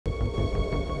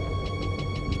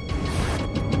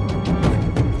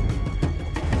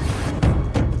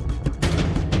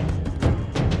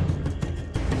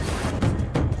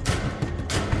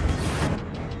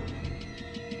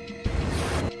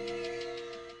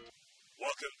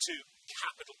Welcome to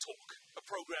Capital Talk, a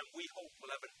program we hope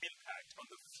will have an impact on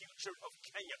the future of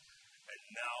Kenya. And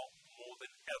now, more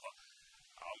than ever,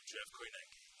 I'm Jeff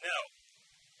Koinange. Now,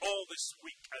 all this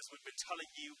week, as we've been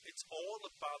telling you, it's all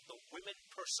about the women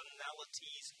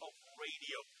personalities of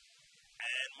radio.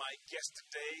 And my guest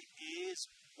today is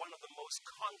one of the most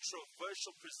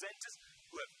controversial presenters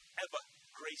who have ever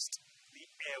graced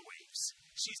the airwaves.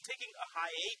 She's taking a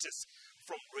hiatus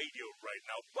from radio right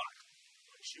now, but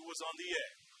she was on the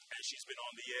air, and she's been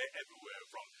on the air everywhere,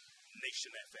 from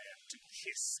Nation FM to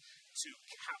KISS to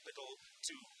Capital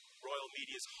to Royal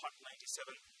Media's Hot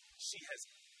 97. She has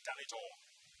done it all.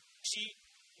 She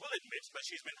will admit that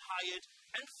she's been hired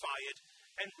and fired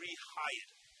and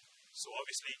rehired. So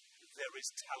obviously, there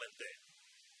is talent there.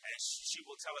 And she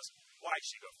will tell us why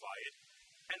she got fired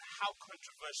and how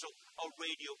controversial a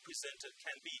radio presenter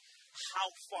can be.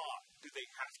 How far do they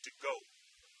have to go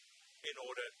in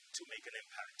order to make an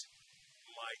impact?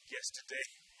 My guest today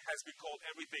has been called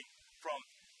everything from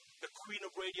the queen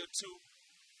of radio to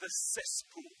the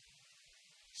cesspool.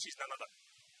 She's none other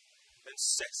than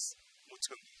CESS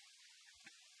MUTUNGI.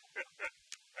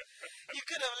 You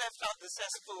could have left out the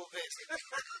cesspool bit.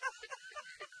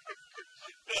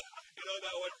 You know,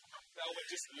 that one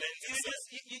just lends itself.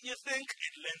 You think?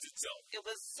 It lends itself. It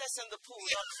was cess in the pool,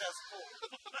 not cesspool.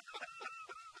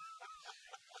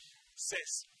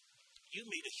 CESS, you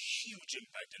made a huge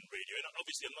impact in radio, and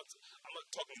obviously I'm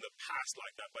not talking in the past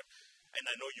like that, and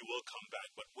I know you will come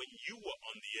back, but when you were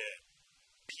on the air,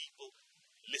 people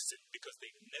listened because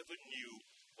they never knew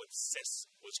what CESS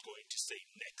was going to say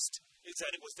next.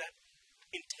 Was that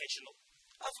intentional?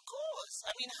 Of course.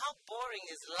 I mean, how boring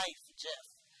is life,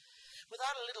 Jeff,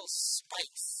 without a little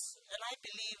spice? And I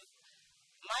believe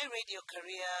my radio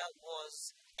career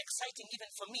was exciting even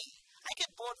for me. I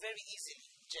get bored very easily,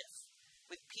 Jeff,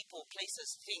 with people,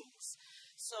 places, things.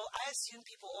 So I assume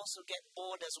people also get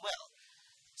bored as well.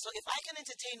 So if I can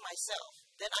entertain myself,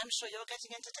 then I'm sure you're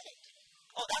getting entertained.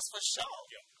 Oh, that's for sure.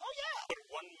 Yeah. Oh, yeah. But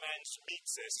one man's meat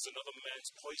says is another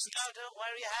man's poison. No, don't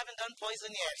worry, I haven't done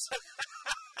poison yet.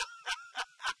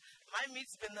 My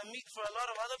meat's been the meat for a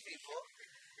lot of other people.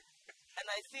 And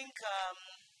I think,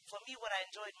 for me, what I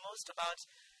enjoyed most about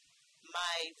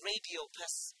my radio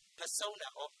persona,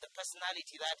 or the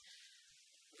personality that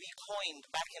we coined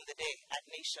back in the day at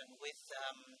Nation with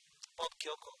Bob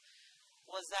Kyoko,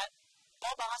 was that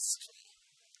Bob asked me,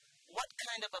 what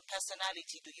kind of a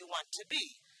personality do you want to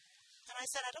be? And I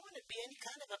said, I don't want to be any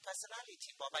kind of a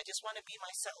personality, Bob. I just want to be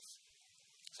myself.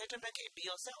 So I told him, okay, be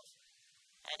yourself.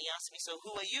 And he asked me, so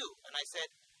who are you? And I said,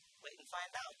 wait and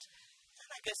find out.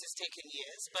 And I guess it's taken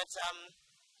years, but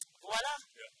voila,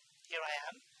 yeah. Here I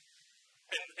am.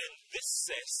 And this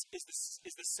CESS is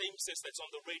the same CESS that's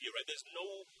on the radio, right? There's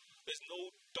no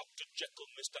Dr. Jekyll,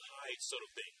 Mr. Hyde sort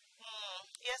of thing.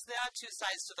 Yes, there are two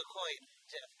sides to the coin,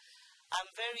 Jeff. I'm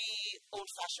very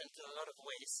old-fashioned in a lot of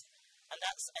ways. And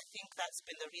I think that's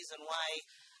been the reason why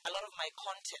a lot of my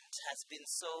content has been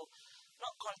so,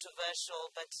 not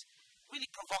controversial, but really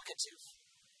provocative.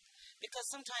 Because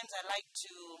sometimes I like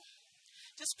to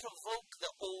just provoke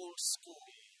the old school.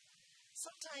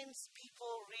 Sometimes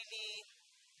people really,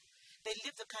 they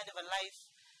live the kind of a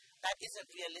life that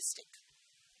isn't realistic.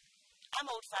 I'm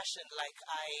old-fashioned, like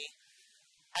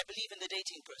I believe in the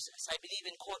dating process. I believe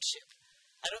in courtship.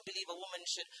 I don't believe a woman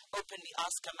should openly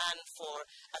ask a man for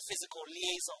a physical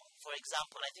liaison, for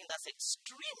example. I think that's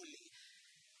extremely,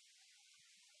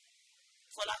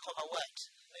 for lack of a word,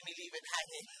 let me leave it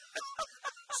hanging.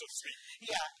 So sweet.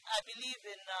 Yeah, I believe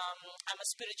in, I'm a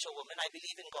spiritual woman. I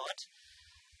believe in God.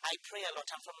 I pray a lot.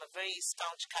 I'm from a very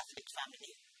staunch Catholic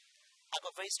family. I've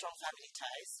got very strong family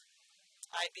ties.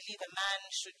 I believe a man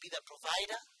should be the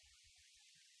provider.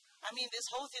 I mean, this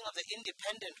whole thing of the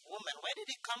independent woman, where did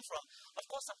it come from? Of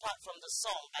course, apart from the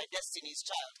song, by Destiny's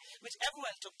Child, which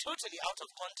everyone took totally out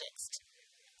of context.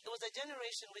 It was a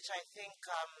generation which I think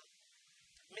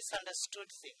misunderstood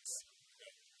things.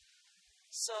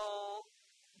 So,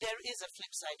 there is a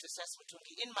flip side to CESS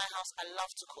MUTUNGI. In my house, I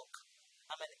love to cook.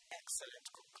 I'm an excellent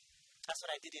cook. That's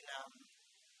what I did in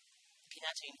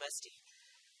Kenyatta University.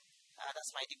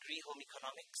 That's my degree, home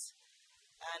economics.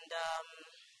 And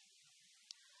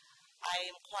I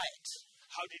am quiet.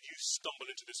 How did you stumble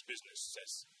into this business,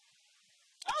 CESS?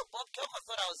 Oh, Bob Kyoko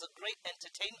thought I was a great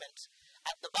entertainment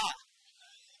at the bar.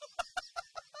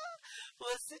 We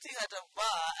were sitting at a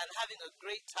bar and having a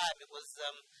great time. It was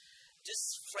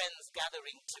just friends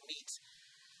gathering to meet.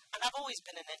 And I've always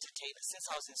been an entertainer since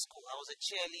I was in school. I was a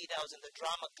cheerleader, I was in the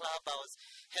drama club, I was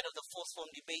head of the Fourth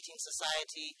Form Debating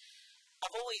Society.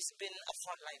 I've always been a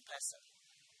frontline person.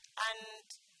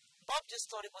 And Bob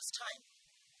just thought it was time.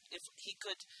 if he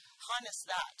could harness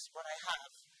that, what I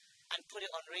have, and put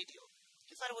it on radio,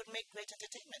 he thought it would make great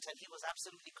entertainment, and he was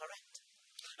absolutely correct.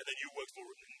 And then you worked for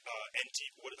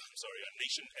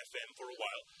Nation FM for a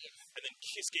while, Yes. and then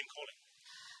Kiss came calling.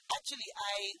 Actually,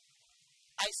 I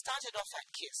started off at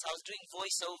KISS. I was doing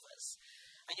voiceovers.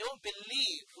 And you won't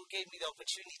believe who gave me the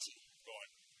opportunity. Go on.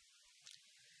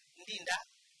 Ndinda.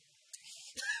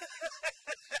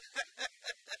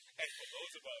 And for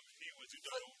those of our viewers who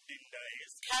don't know who Ndinda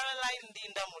is, Caroline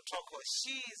Ndinda Mutoko.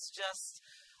 She's just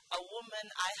a woman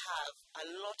I have a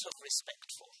lot of respect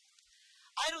for.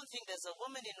 I don't think there's a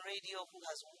woman in radio who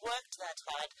has worked that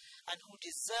hard and who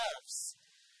deserves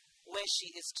where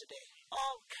she is today.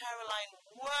 Oh, Caroline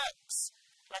works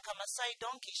like a Maasai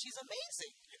donkey. She's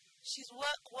amazing. She's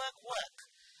work.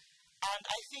 And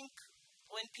I think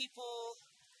when people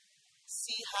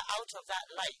see her out of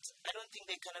that light, I don't think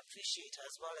they can appreciate her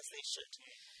as well as they should.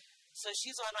 So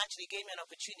she's the one who actually gave me an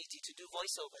opportunity to do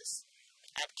voiceovers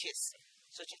at KISS.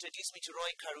 So she introduced me to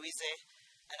Roy Karuize,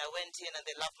 and I went in and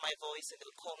they loved my voice and they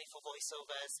would call me for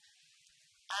voiceovers.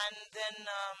 And then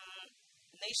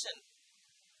Nation,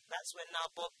 that's when now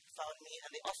Bob found me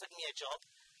and they offered me a job.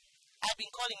 I'd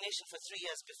been calling Nation for 3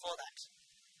 years before that.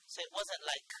 So it wasn't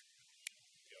like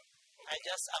I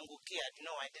just angukiad.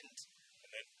 No, I didn't.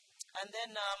 And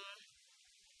then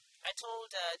I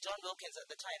told John Wilkins at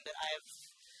the time that I have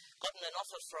gotten an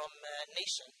offer from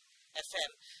Nation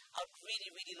FM. I would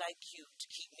really, really like you to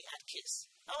keep me at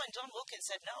KISS. Oh, and John Wilkins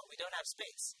said, no, we don't have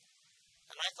space.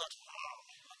 And I thought,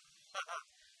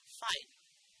 fine.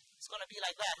 It's going to be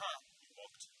like that, huh?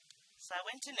 So I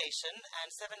went to Nation, and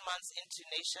 7 months into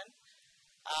Nation,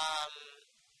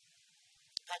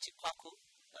 Patrick Kwaku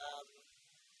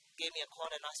gave me a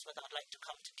call and asked whether I'd like to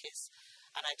come to KISS.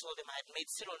 And I told him I had made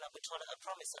Cyril Nabutola a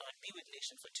promise that I'd be with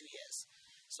Nation for 2 years.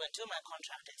 So until my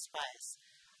contract expires,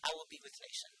 I will be with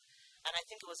Nation. And I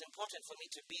think it was important for me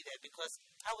to be there because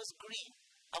I was green.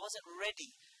 I wasn't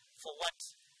ready for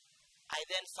what I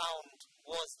then found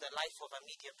was the life of a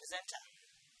media presenter.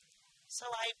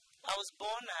 So I was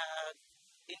born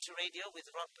into radio with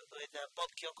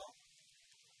Bob Kyoko.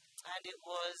 And it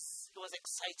was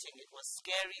exciting. It was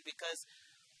scary because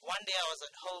one day I was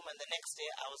at home and the next day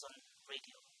I was on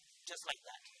radio. Just like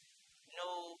that.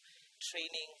 No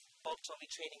training. Bob told me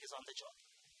training is on the job.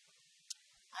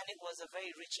 And it was a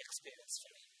very rich experience for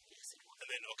me. Yes, it was.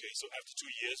 And then, okay, so after 2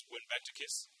 years, went back to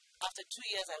KISS? After 2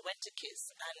 years, I went to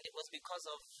KISS, and it was because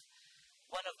of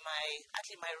one of my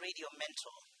radio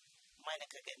mentor, Maina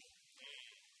Kageni.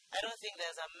 I don't think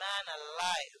there's a man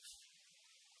alive,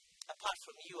 apart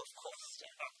from you, of course,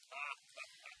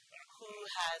 who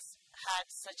has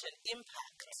had such an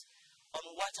impact on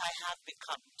what I have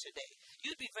become today.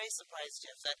 You'd be very surprised,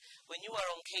 Jeff, that when you were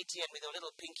on KTN with your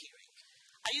little pinky ring,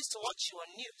 I used to watch you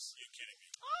on news. You're kidding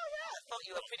me. Oh, yeah. I thought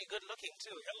you were pretty good looking,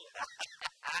 too.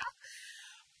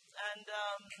 And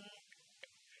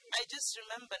I just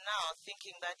remember now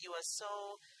thinking that you were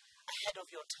so ahead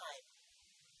of your time.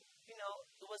 You know,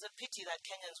 it was a pity that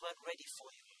Kenyans weren't ready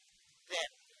for you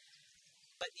then.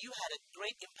 But you had a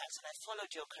great impact, and I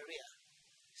followed your career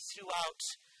throughout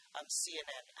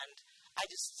CNN. And I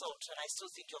just thought, and I still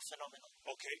think you're phenomenal.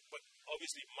 Okay, but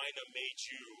obviously Minor made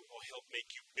you, or helped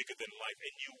make you bigger than life,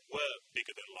 and you were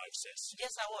bigger than life, CESS.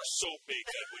 Yes, I was. So big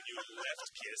that when you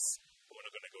left KISS, we're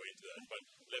not going to go into that, but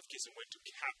left KISS and went to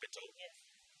Capital, Yes.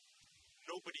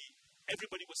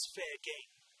 Everybody was fair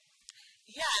game.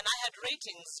 Yeah, and I had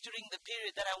ratings during the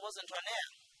period that I wasn't on air.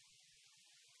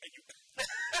 And you... was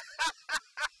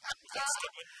that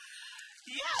stubborn?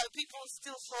 Yeah, people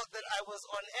still thought that I was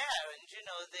on air, and, you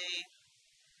know, they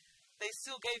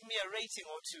still gave me a rating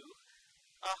or two,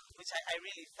 which I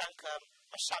really thank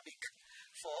Mashabik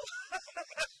for.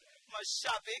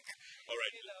 Mashabik. All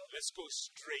right, you know. let's go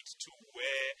straight to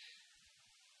where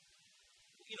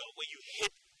you hit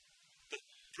the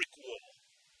brick wall.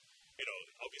 You know,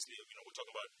 obviously, we're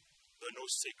talking about there are no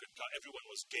sacred cow. Everyone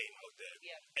was game out there.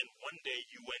 Yeah. And one day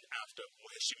you went after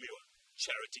Mheshimiwa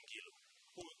Charity Ngilu,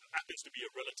 who happens to be a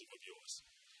relative of yours.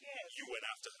 Yes. You went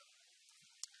after her.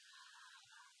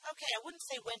 Okay, I wouldn't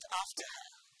say went after her.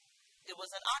 There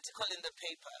was an article in the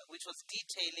paper which was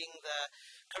detailing the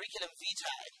curriculum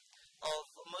vitae of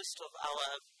most of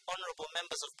our honorable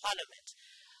members of parliament.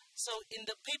 So in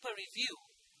the paper review,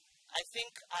 I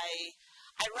think I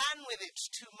ran with it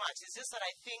too much. It's just that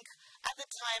I think at the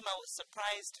time I was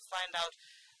surprised to find out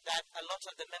that a lot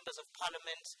of the members of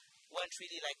parliament weren't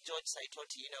really like George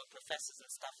Saitoti, professors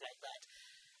and stuff like that.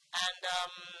 And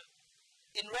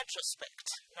in retrospect,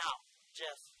 now,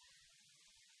 Jeff,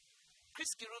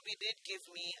 Chris Kirubi did give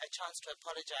me a chance to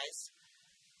apologize.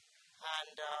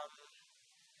 And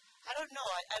I don't know.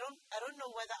 I don't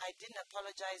know whether I didn't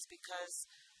apologize because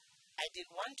I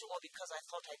didn't want to or because I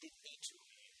thought I didn't need to.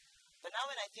 But now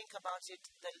when I think about it,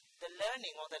 the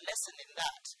learning or the lesson in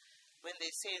that, when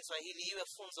they say in Swahili, iwe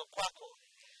funzo kwako,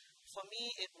 for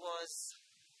me it was,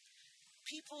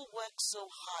 people work so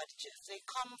hard, Jeff. They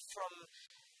come from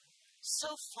so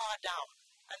far down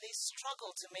and they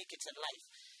struggle to make it in life.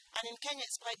 And in Kenya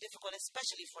it's quite difficult,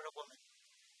 especially for a woman.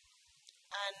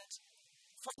 And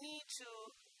for me to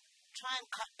try and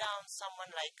cut down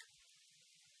someone like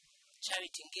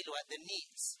Charity Ngilu at the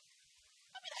knees,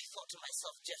 I mean, I thought to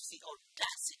myself, Jeff, the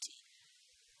audacity.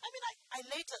 I mean, I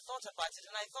later thought about it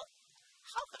and I thought,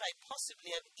 how could I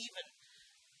possibly have even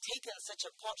taken such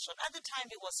a pot shot? At the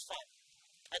time it was fun.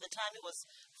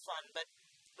 But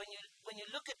when you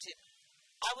look at it,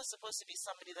 I was supposed to be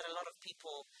somebody that a lot of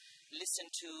people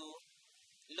listen to,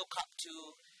 look up to,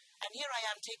 and here I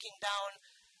am taking down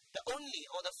the only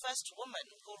or the first woman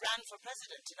who ran for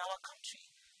president in our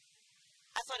country.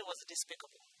 I thought it was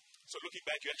despicable. So looking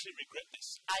back, you actually regret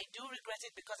this? I do regret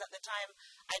it because at the time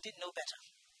I didn't know better.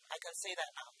 I can say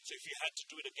that now. So if you had to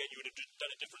do it again, you would have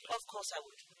done it differently? Of course I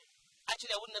would.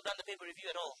 Actually, I wouldn't have done the paper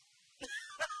review at all.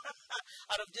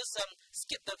 I'd have just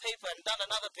skipped the paper and done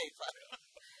another paper.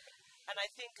 And I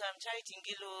think Charity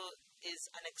Ngilu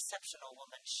is an exceptional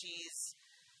woman. She's,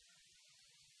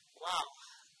 wow.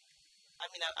 I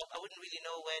mean, I wouldn't really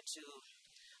know where to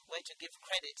give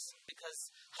credit because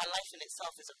her life in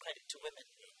itself is a credit to women.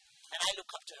 And I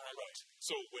look up to her a lot.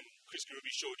 So when Chris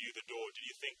Kirubi showed you the door, did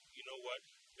you think, you know what,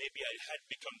 maybe I had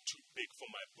become too big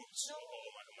for my boots or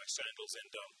my sandals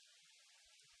and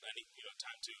I need,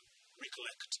 time to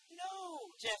recollect?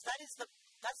 No, Jeff, that's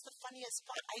the funniest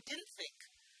part. I didn't think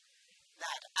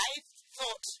that. I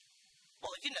thought,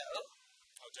 well,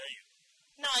 How dare you?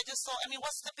 No, I just thought,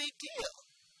 what's the big deal?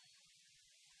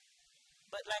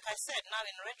 But like I said, now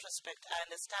in retrospect, I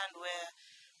understand where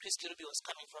Chris Kirubi was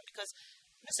coming from because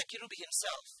Mr. Kirubi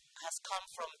himself has come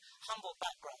from humble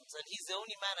backgrounds, and he's the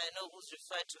only man I know who's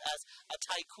referred to as a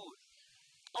tycoon.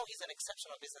 Oh, he's an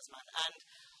exceptional businessman, and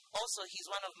also he's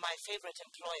one of my favorite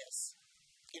employers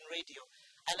in radio.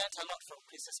 I learned a lot from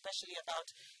Chris, especially about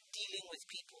dealing with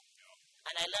people,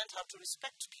 and I learned how to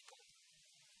respect people.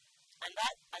 And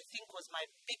that, I think, was my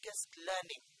biggest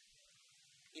learning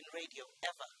in radio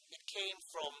ever. It came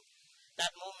from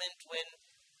that moment when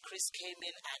Chris came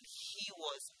in and he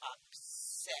was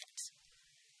upset.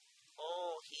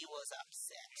 Oh, he was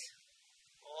upset.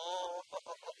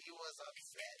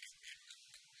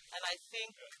 And I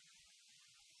think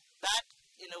that,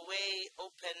 in a way,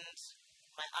 opened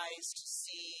my eyes to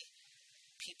see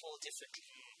people differently.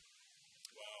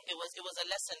 Wow. It was a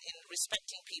lesson in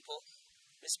respecting people,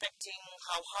 respecting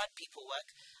how hard people work,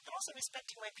 and also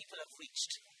respecting where people have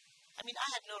reached. I mean, I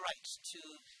had no right to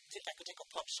think I could take a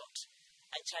pot shot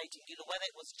at Charity Ngilu, whether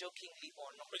it was jokingly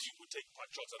or not. But you would take pot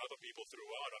shots at other people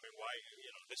throughout. I mean, why,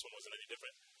 this one wasn't any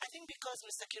different? I think because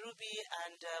Mr. Kirubi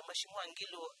and Mheshimiwa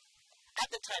Ngilu, at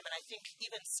the time, and I think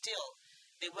even still,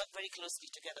 they work very closely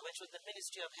together. When she was in the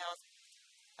Ministry of Health,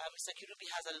 Mr. Kirubi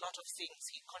has a lot of things.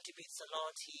 He contributes a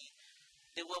lot.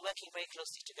 They were working very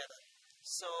closely together.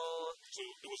 So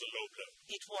it was a low blow.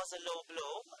 It was a low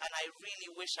blow, and I really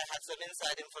wish I had some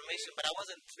inside information, but I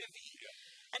wasn't privy.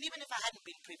 Yeah. And even if I hadn't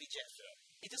been privy, Jeff,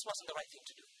 it just wasn't the right thing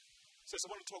to do. So I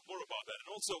want to talk more about that, and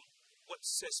also what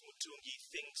CESS MUTUNGI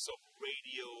thinks of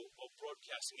radio or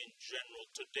broadcasting in general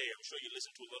today. I'm sure you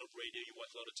listen to a lot of radio, you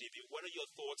watch a lot of TV. What are your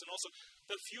thoughts? And also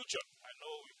the future. I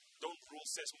know you don't rule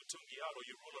CESS MUTUNGI out, or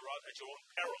you rule her out at your own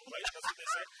peril, right? That's what they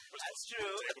say. That's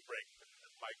true. Take a break.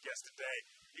 My guest today,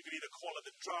 you can either call her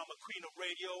the drama queen of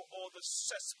radio or the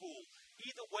cesspool.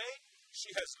 Either way,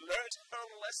 she has learned her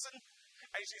lesson,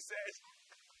 and she says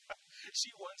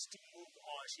she wants to move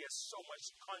on. She has so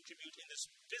much to contribute in this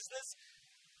business,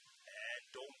 and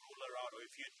don't rule her out, or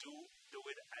if you do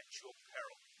it at your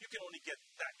peril. You can only get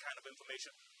that kind of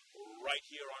information right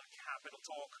here on Capital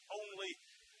Talk, only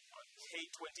on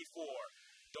K24.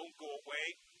 Don't go away.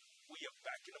 We are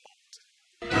back in a moment.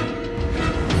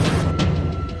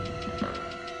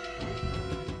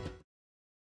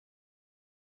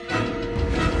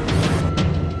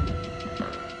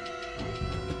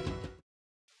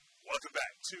 Welcome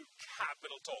back to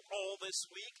Capital Talk. All this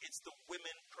week, it's the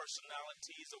women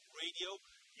personalities of radio.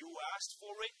 You asked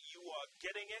for it, you are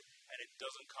getting it, and it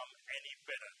doesn't come any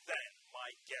better than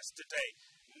my guest today.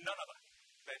 None other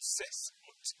than CESS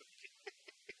MUTUNGI.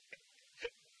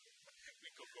 We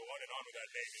could go on and on with that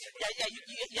name. Yeah,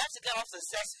 you have to get off the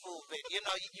cesspool bit.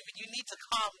 You need to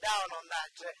calm down on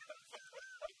that.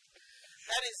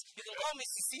 That is, you can call me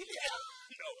Cecilia.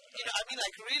 No.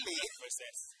 Really. For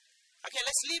CESS. Okay,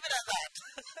 let's leave it at that.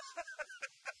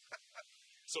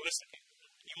 So listen,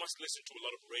 you must listen to a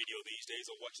lot of radio these days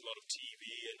or watch a lot of TV,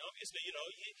 and obviously,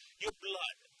 your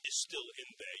blood is still in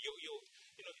there.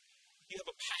 You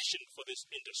have a passion for this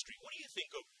industry. What do you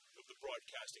think of the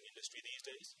broadcasting industry these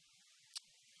days?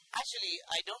 Actually,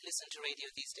 I don't listen to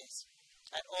radio these days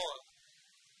at all.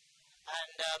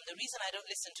 And the reason I don't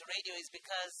listen to radio is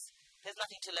because there's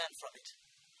nothing to learn from it.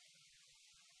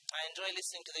 I enjoy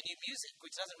listening to the new music,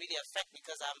 which doesn't really affect me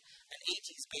because I'm an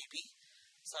 80s baby.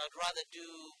 So I'd rather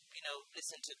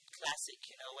listen to classic,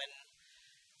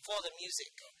 for the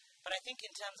music. But I think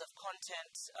in terms of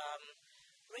content,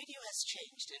 radio has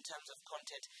changed in terms of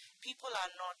content. People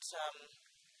are not,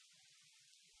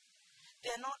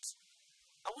 they're not,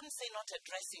 I wouldn't say not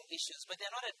addressing issues, but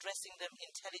they're not addressing them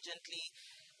intelligently,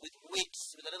 with wit,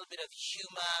 with a little bit of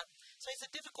humor. So it's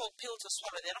a difficult pill to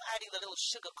swallow. They're not adding the little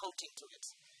sugar coating to it,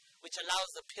 which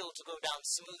allows the pill to go down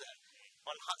smoother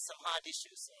on some hard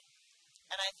issues.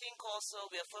 And I think also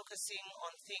we are focusing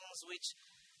on things which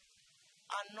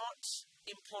are not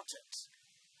important.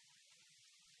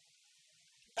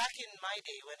 Back in my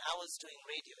day when I was doing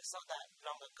radio, it's not that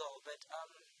long ago, but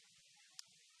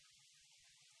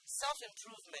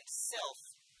self-improvement,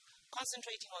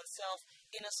 concentrating on self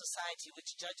in a society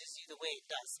which judges you the way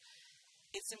it does,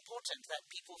 it's important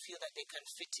that people feel that they can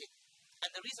fit in.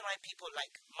 And the reason why people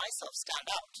like myself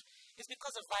stand out is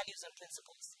because of values and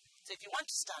principles. So if you want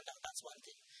to stand out, that's one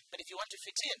thing. But if you want to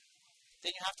fit in,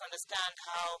 then you have to understand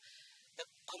how the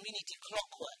community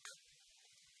clockwork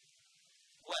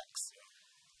works.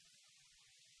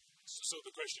 So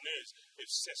the question is, if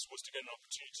CESS was to get an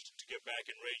opportunity to get back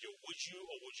in radio, would you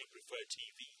or would you prefer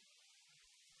TV?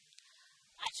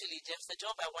 Actually, Jeff, the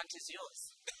job I want is yours.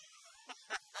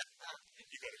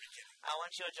 You gotta be kidding. I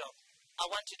want your job. I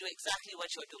want to do exactly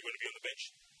what you're doing. You wanna be on the bench?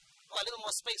 Well, a little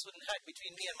more space wouldn't hurt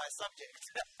between me and my subject.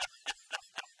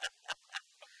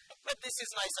 But this is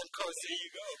nice and cozy. There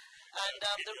you go. And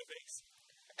in your face.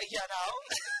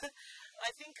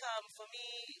 I think for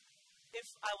me, if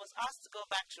I was asked to go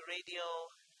back to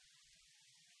radio,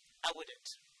 I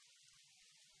wouldn't.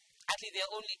 Actually, there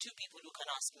are only two people who can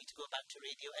ask me to go back to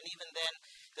radio, and even then,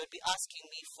 they would be asking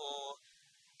me for,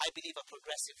 I believe, a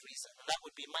progressive reason, and that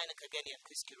would be Mina Kageni and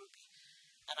Chris Kirubi.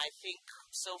 And I think,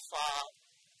 so far,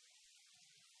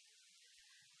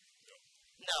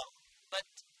 no. But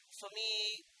for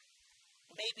me,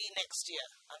 maybe next year,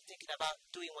 I'm thinking about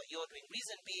doing what you're doing.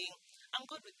 Reason being, I'm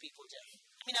good with people, Jeff.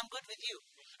 I mean, I'm good with you.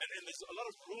 And there's a lot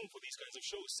of room for these kinds of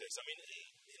shows, Sis. I mean,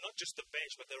 not just the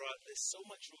bench, but there's so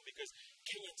much room because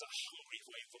Kenyans are hungry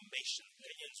for information.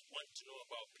 Kenyans want to know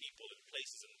about people and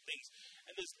places and things.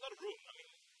 And there's a lot of room. I mean,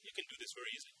 you can do this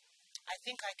very easily. I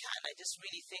think I can. I just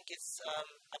really think it's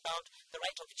about the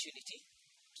right opportunity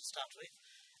to start with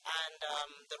and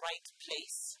the right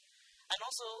place. And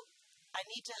also, I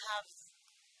need to have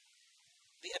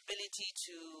the ability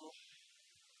to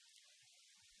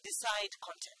decide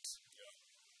content.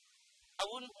 I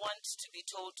wouldn't want to be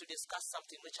told to discuss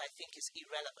something which I think is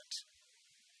irrelevant.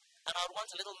 And I would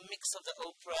want a little mix of the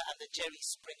Oprah and the Jerry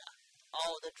Springer.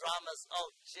 Oh, the dramas.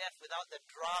 Oh, Jeff, without the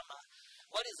drama.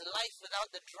 What is life without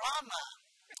the drama?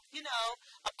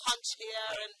 A punch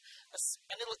here and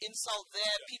a little insult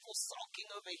there, people sulking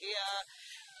over here.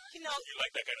 You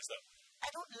like that kind of stuff? I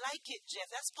don't like it, Jeff.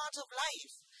 That's part of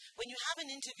life. When you have an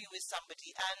interview with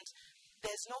somebody and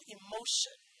there's no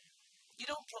emotion, you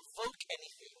don't provoke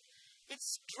anything.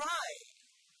 It's dry.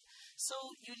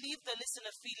 So you leave the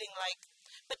listener feeling like,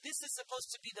 but this is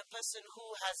supposed to be the person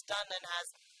who has done and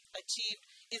has achieved.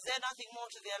 Is there nothing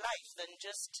more to their life than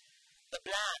just the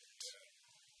bland?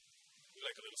 You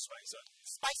like a little spice, huh?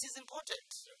 Spice is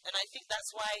important. And I think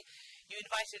that's why you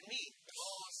invited me.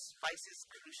 Oh, spice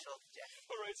is crucial, Jeff.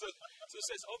 All right, so it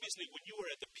says, obviously, when you were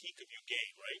at the peak of your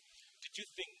game, right, did you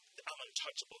think, I'm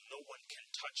untouchable, no one can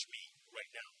touch me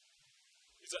right now?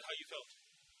 Is that how you felt?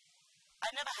 I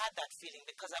never had that feeling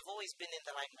because I've always been in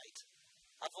the limelight.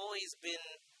 I've always been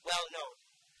well known.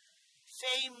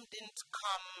 Fame didn't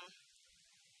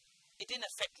it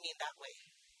didn't affect me in that way.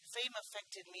 Fame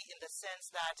affected me in the sense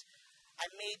that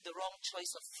I made the wrong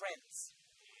choice of friends.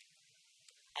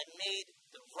 I made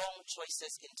the wrong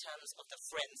choices in terms of the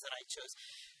friends that I chose.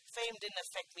 Fame didn't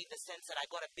affect me in the sense that I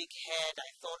got a big head. I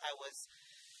thought I was...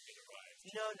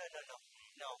 No.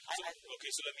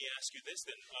 Okay, so let me ask you this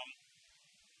then.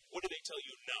 What do they tell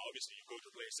you now? Obviously, you go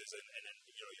to places and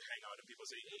you hang out and people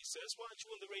say, hey, CESS, why aren't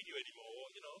you on the radio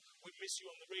anymore? Or, we miss you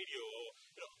on the radio. Or,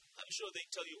 I'm sure they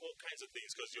tell you all kinds of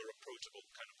things because you're an approachable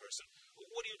kind of person.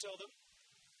 What do you tell them?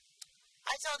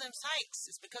 I tell them, thanks.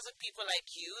 It's because of people like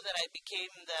you that I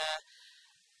became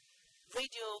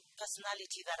radio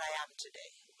personality that I am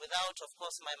today. Without, of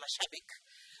course, my mashabik,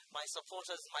 my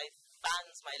supporters, my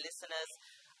fans, my listeners,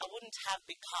 I wouldn't have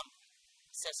become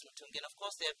CESS MUTUNGI. And of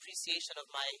course, the appreciation of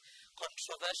my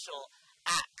controversial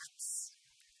acts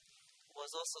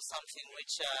was also something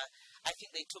which I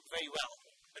think they took very well.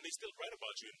 And they still write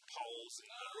about you in Pulse and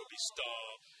Nairobi Star.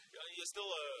 You're still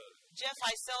a... Jeff,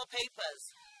 I sell papers.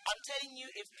 I'm telling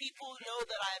you, if people know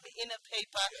that I'm in a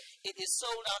paper, it is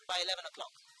sold out by 11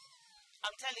 o'clock.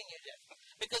 I'm telling you, Jeff.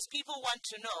 Because people want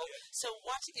to know, so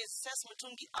what is CESS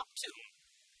MUTUNGI up to?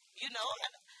 You know,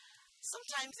 and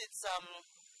sometimes it's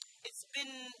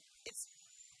been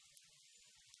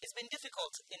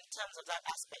difficult in terms of that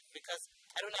aspect because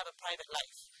I don't have a private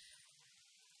life.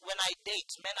 When I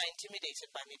date, men are intimidated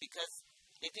by me because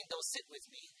they think they'll sit with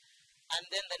me. And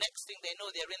then the next thing they know,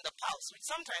 they're in the Pulse, which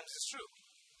sometimes is true.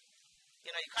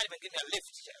 You know, you can't even give me a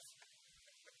lift, Jeff,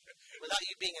 without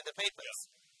you being in the papers.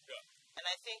 And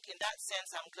I think in that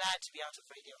sense, I'm glad to be out of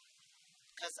radio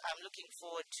because I'm looking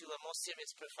forward to a more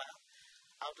serious profile.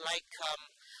 I would like,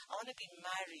 I want to be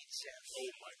married, Jeff.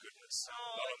 Oh, my goodness.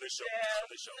 Oh, not on this show. Jeff. Not on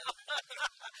this show.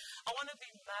 I want to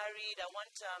be married. I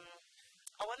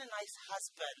want a nice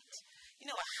husband. You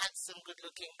know, a handsome,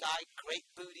 good-looking guy, great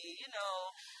booty, you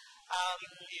know.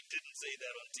 You didn't say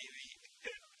that on TV.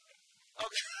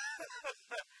 Okay.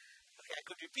 Okay, I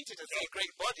could repeat it and say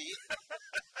great body.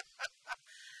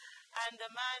 And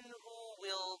a man who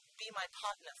will be my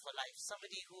partner for life.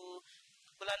 Somebody who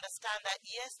will understand that,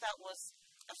 yes, that was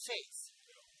a phase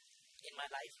in my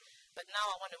life, but now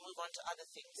I want to move on to other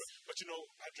things. But you know,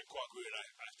 Patrick Kwaku, and I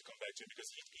have to come back to him because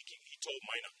he told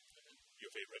Mina,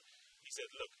 your favorite, he said,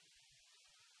 look,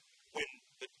 when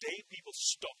the day people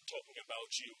stop talking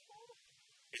about you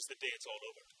is the day it's all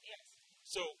over. Yes.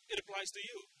 So it applies to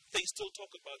you. They still talk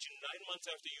about you 9 months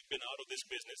after you've been out of this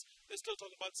business. They still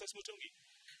talk about CESS MUTUNGI.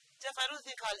 Jeff, I don't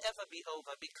think I'll ever be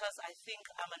over because I think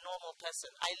I'm a normal person.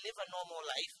 I live a normal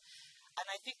life. And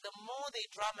I think the more they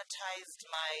dramatized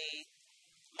my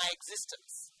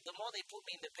existence, the more they put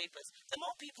me in the papers, the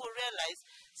more people realize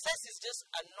CESS is just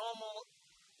a normal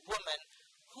woman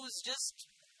who's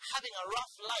just having a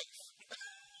rough life.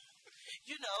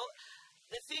 You know,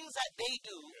 the things that they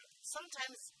do,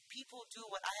 sometimes people do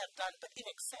what I have done, but in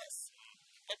excess.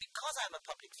 And because I'm a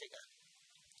public figure,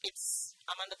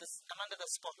 I'm under the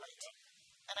spotlight.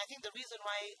 And I think the reason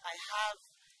why I have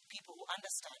people who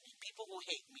understand me, people who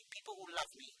hate me, people who love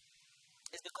me,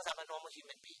 is because I'm a normal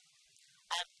human being.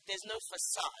 And there's no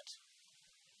facade.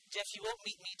 Jeff, you won't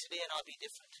meet me today and I'll be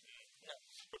different. No.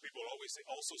 But people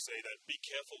also say that be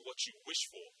careful what you wish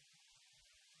for,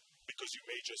 because you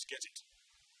may just get it.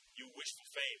 You wish for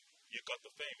fame. You got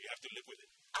the fame. You have to live with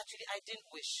it. Actually, I didn't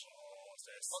wish.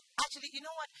 CESS. Well, actually, you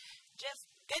know what, Jeff?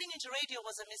 Getting into radio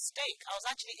was a mistake. I was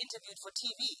actually interviewed for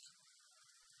TV.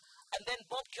 And then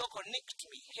Bob Kyoko nicked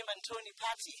me, him and Tony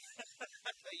Patty.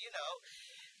 You know,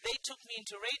 they took me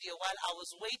into radio while I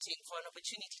was waiting for an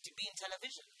opportunity to be in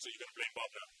television. So you're going to blame Bob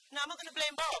now? No, I'm not going to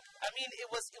blame Bob. I mean, it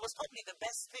was probably the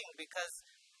best thing because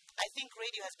I think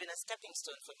radio has been a stepping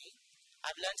stone for me.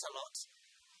 I've learnt a lot.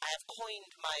 I have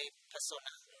coined my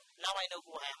persona. Now I know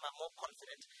who I am. I'm more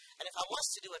confident. And if I was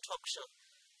to do a talk show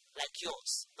like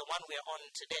yours, the one we're on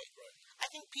today, I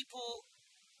think people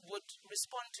would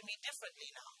respond to me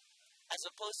differently now, as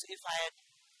opposed to if I had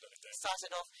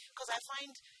started off. Because I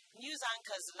find news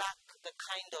anchors lack the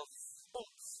kind of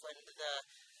oomph and the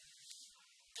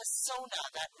persona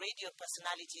that radio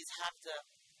personalities have the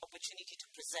opportunity to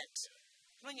present.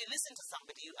 When you listen to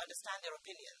somebody, you understand their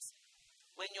opinions.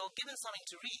 When you're given something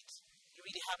to read, you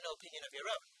really have no opinion of your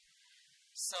own.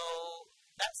 So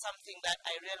that's something that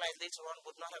I realized later on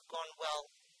would not have gone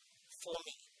well for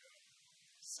me.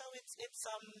 So it's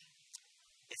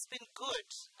been good,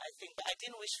 I think, but I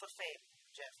didn't wish for fame,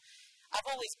 Jeff.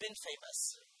 I've always been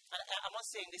famous. And I'm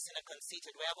not saying this in a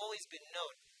conceited way. I've always been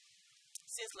known.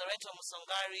 Since Loreto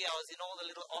Musongari, I was in all the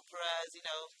little operas, you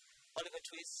know, Oliver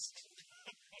Twist,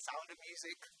 Sound of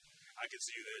Music. I can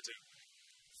see you there too.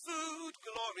 Food,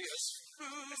 glorious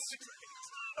food.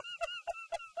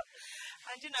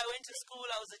 And you know, I went to school.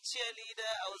 I was a cheerleader.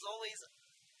 I was always,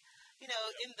 you know,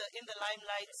 in the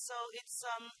limelight. So it's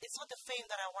not the fame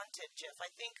that I wanted, Jeff.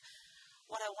 I think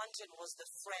what I wanted was the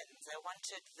friends. I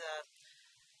wanted the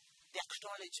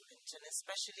acknowledgement, and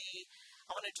especially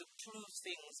I wanted to prove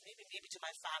things, maybe to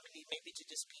my family, maybe to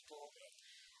just people.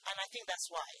 And I think that's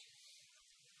why.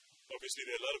 Obviously,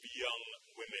 there are a lot of young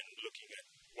women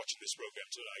watching this program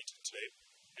today,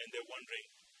 and they're wondering,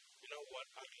 you know what,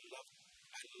 I love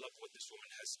what this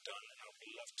woman has done, and I would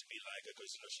love to be like her,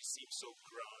 because, you know, she seems so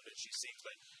grounded, she seems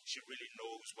like she really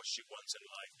knows what she wants in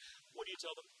life. What do you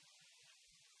tell them?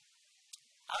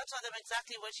 I'll tell them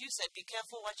exactly what you said. Be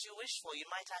careful what you wish for. You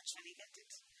might actually get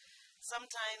it.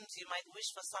 Sometimes you might wish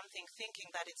for something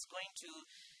thinking that it's going to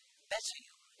better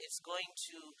you. It's going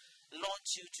to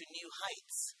launch you to new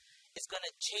heights. It's going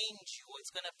to change you.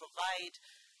 It's going to provide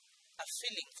a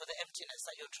filling for the emptiness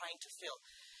that you're trying to fill.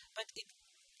 But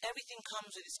everything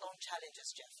comes with its own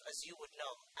challenges, Jeff, as you would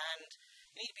know. And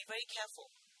you need to be very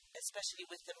careful, especially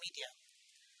with the media.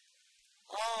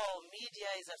 Oh, media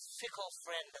is a fickle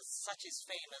friend, as such is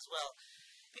fame as well.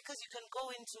 Because you can go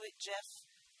into it, Jeff,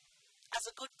 as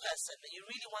a good person. You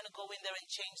really want to go in there and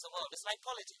change the world. It's like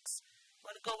politics. You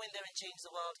want to go in there and change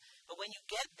the world. But when you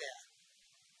get there,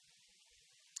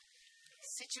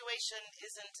 the situation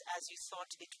isn't as you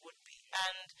thought it would be.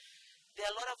 And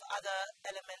there are a lot of other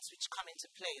elements which come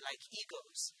into play, like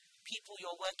egos, people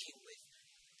you're working with,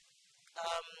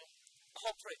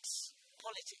 corporate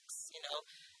politics, you know.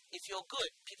 If you're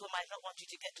good, people might not want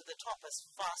you to get to the top as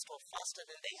fast or faster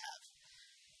than they have.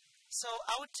 So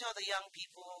I would tell the young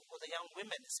people, or the young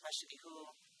women especially,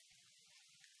 who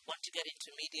want to get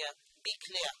into media, be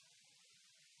clear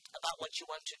about what you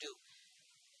want to do.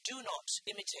 Do not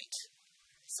imitate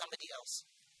somebody else.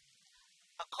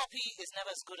 A copy is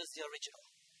never as good as the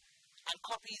original. And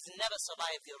copies never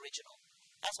survive the original.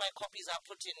 That's why copies are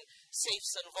put in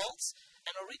safes and vaults,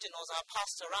 and originals are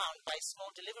passed around by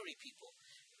small delivery people.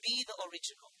 Be the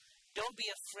original. Don't be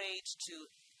afraid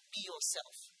to be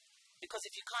yourself. Because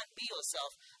if you can't be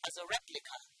yourself as a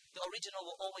replica, the original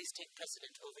will always take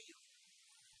precedent over you.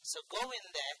 So go in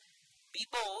there, be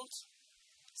bold,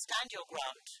 stand your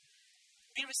ground,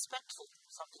 be respectful,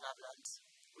 something I've learned.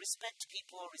 Respect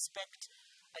people, respect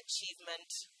achievement,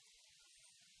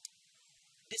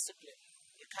 discipline.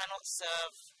 You cannot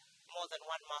serve more than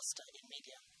one master in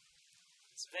media.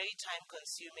 It's very time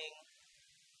consuming.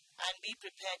 And be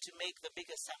prepared to make the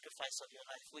biggest sacrifice of your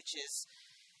life, which is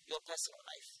your personal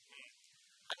life.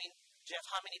 I mean, Jeff,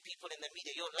 how many people in the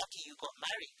media, you're lucky you got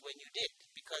married when you did,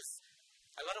 because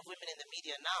a lot of women in the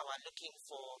media now are looking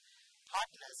for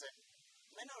partners, and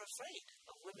men are afraid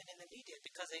of women in the media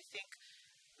because they think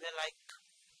they're like...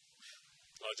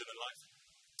 larger than life?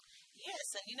 Yes,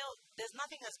 and you know, there's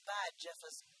nothing as bad, Jeff,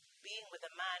 as being with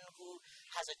a man who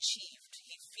has achieved.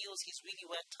 He feels he's really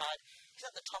worked hard. He's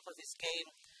at the top of his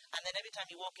game. And then every time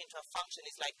you walk into a function,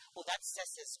 it's like, oh, that's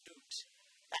CESS's dude.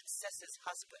 That's CESS's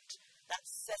husband.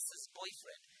 That's CESS's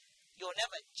boyfriend. You're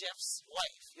never Jeff's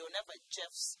wife. You're never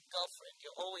Jeff's girlfriend.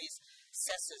 You're always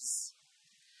CESS's.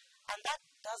 And that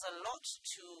does a lot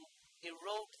to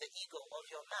erode the ego of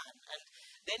your man. And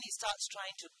then he starts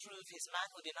trying to prove his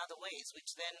manhood in other ways,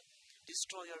 which then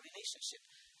destroy your relationship.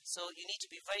 So you need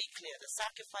to be very clear. The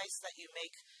sacrifice that you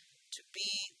make to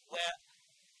be where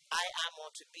I am, or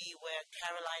to be where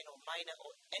Caroline or Mina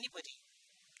or anybody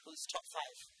who's top 5,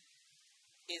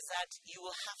 is that you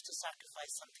will have to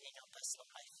sacrifice something in your personal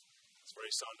life. That's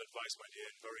very sound advice, my dear,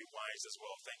 and very wise as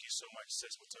well. Thank you so much,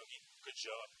 CESS MUTUNGI. Good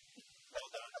job. Well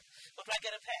done. Well, do I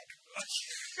get a peck?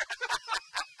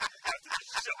 After the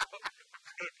show.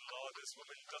 Good Lord, this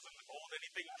woman doesn't hold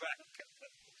anything back.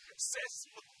 CESS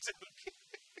MUTUNGI.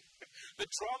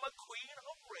 The drama queen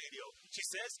of radio. She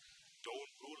says,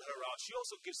 don't rule her out. She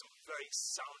also gives some very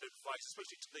sound advice,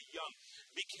 especially to the young.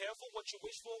 Be careful what you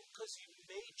wish for, because you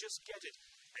may just get it.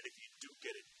 And if you do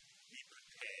get it, be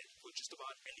prepared for just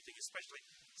about anything, especially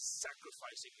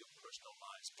sacrificing your personal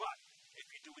lives. But if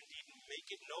you do indeed make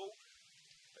it, know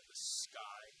that the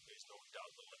sky is no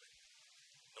doubt the limit.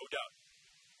 No doubt.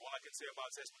 All I can say about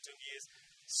CESS MUTUNGI is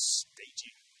stay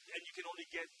tuned. And you can only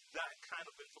get that kind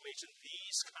of information,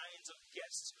 these kinds of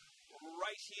guests,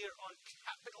 right here on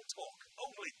Capital Talk,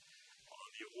 only on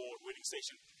the award-winning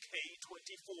station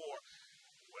K24,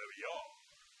 where we are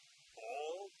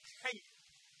all Kenyan.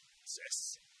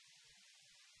 CESS.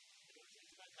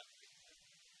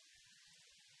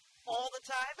 All the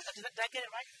time? Did I get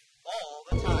it right? All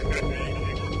the time.